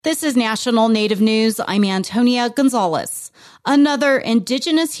This is National Native News. I'm Antonia Gonzalez. Another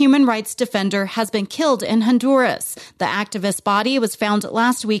indigenous human rights defender has been killed in Honduras. The activist's body was found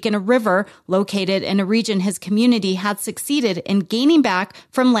last week in a river located in a region his community had succeeded in gaining back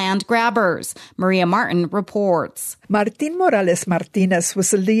from land grabbers. Maria Martin reports. Martín Morales Martínez was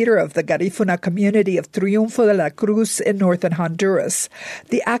the leader of the Garifuna community of Triunfo de la Cruz in northern Honduras.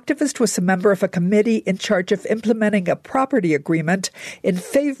 The activist was a member of a committee in charge of implementing a property agreement in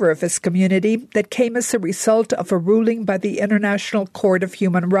favor of his community that came as a result of a ruling by the International Court of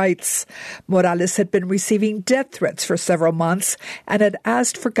Human Rights. Morales had been receiving death threats for several months and had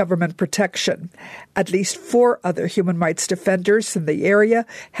asked for government protection. At least 4 other human rights defenders in the area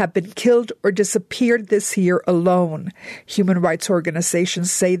have been killed or disappeared this year alone. Human rights organizations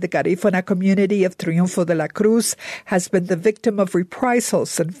say the Garifuna community of Triunfo de la Cruz has been the victim of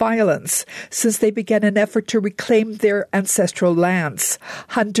reprisals and violence since they began an effort to reclaim their ancestral lands.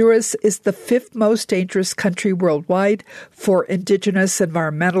 Honduras is the 5th most dangerous country worldwide for indigenous,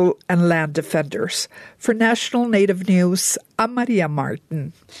 environmental, and land defenders. For National Native News, I'm Maria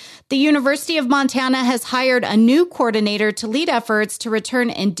Martin. The University of Montana has hired a new coordinator to lead efforts to return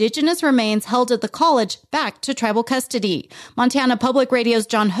indigenous remains held at the college back to tribal custody. Montana Public Radio's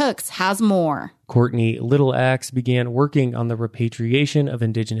John Hooks has more. Courtney Littleaxe began working on the repatriation of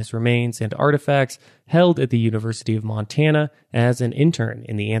indigenous remains and artifacts held at the University of Montana as an intern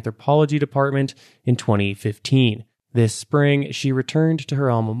in the anthropology department in 2015. This spring, she returned to her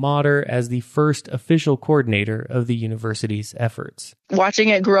alma mater as the first official coordinator of the university's efforts. Watching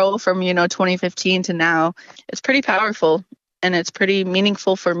it grow from, 2015 to now, it's pretty powerful, and it's pretty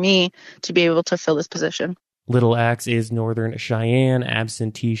meaningful for me to be able to fill this position. Littleaxe is Northern Cheyenne,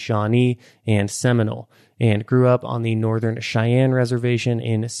 Absentee Shawnee, and Seminole, and grew up on the Northern Cheyenne Reservation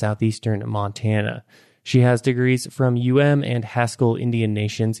in southeastern Montana. She has degrees from UM and Haskell Indian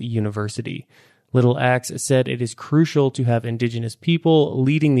Nations University. Littleaxe said it is crucial to have indigenous people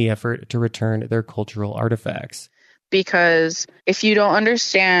leading the effort to return their cultural artifacts. Because if you don't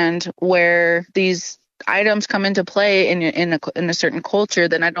understand where these items come into play in a certain culture,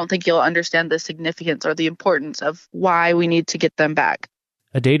 then I don't think you'll understand the significance or the importance of why we need to get them back.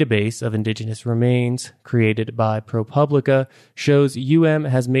 A database of indigenous remains created by ProPublica shows UM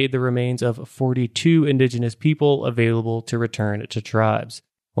has made the remains of 42 indigenous people available to return to tribes,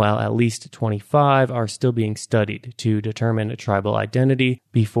 while at least 25 are still being studied to determine tribal identity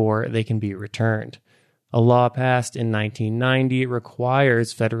before they can be returned. A law passed in 1990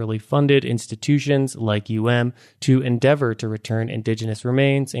 requires federally funded institutions like UM to endeavor to return indigenous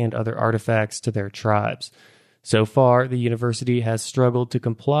remains and other artifacts to their tribes. So far, the university has struggled to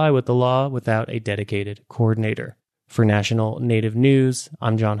comply with the law without a dedicated coordinator. For National Native News,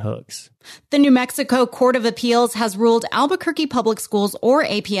 I'm John Hooks. The New Mexico Court of Appeals has ruled Albuquerque Public Schools, or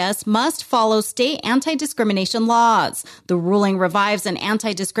APS, must follow state anti-discrimination laws. The ruling revives an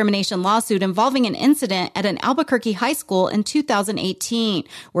anti-discrimination lawsuit involving an incident at an Albuquerque high school in 2018,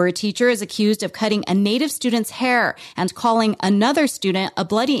 where a teacher is accused of cutting a Native student's hair and calling another student a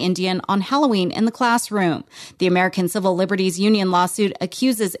bloody Indian on Halloween in the classroom. The American Civil Liberties Union lawsuit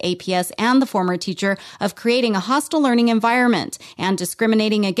accuses APS and the former teacher of creating a hostile learning environment and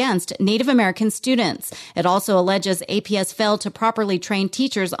discriminating against Native American students. It also alleges APS failed to properly train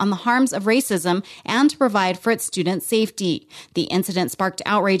teachers on the harms of racism and to provide for its student safety. The incident sparked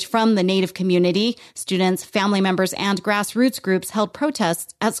outrage from the Native community. Students, family members, and grassroots groups held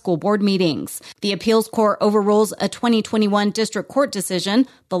protests at school board meetings. The appeals court overrules a 2021 district court decision.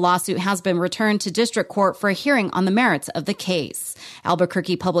 The lawsuit has been returned to district court for a hearing on the merits of the case.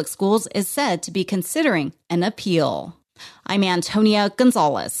 Albuquerque Public Schools is said to be considering an appeal. I'm Antonia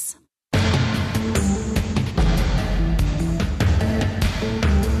Gonzalez.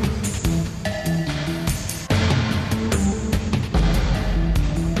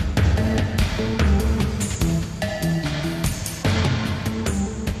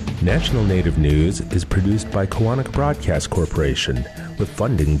 National Native News is produced by Koahnic Broadcast Corporation with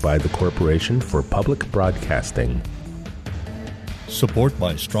funding by the Corporation for Public Broadcasting. Support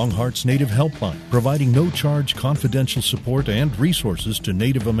by Strong Hearts Native Helpline, providing no-charge confidential support and resources to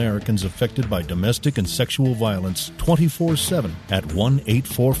Native Americans affected by domestic and sexual violence 24/7 at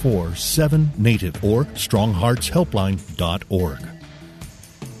 1-844-7-NATIVE or strongheartshelpline.org.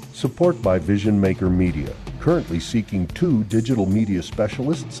 Support by Vision Maker Media, currently seeking 2 digital media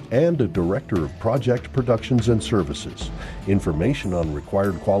specialists and a director of project productions and services. Information on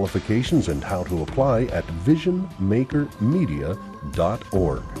required qualifications and how to apply at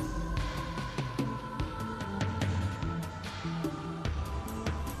visionmakermedia.org.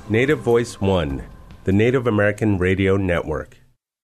 Native Voice One, the Native American Radio Network.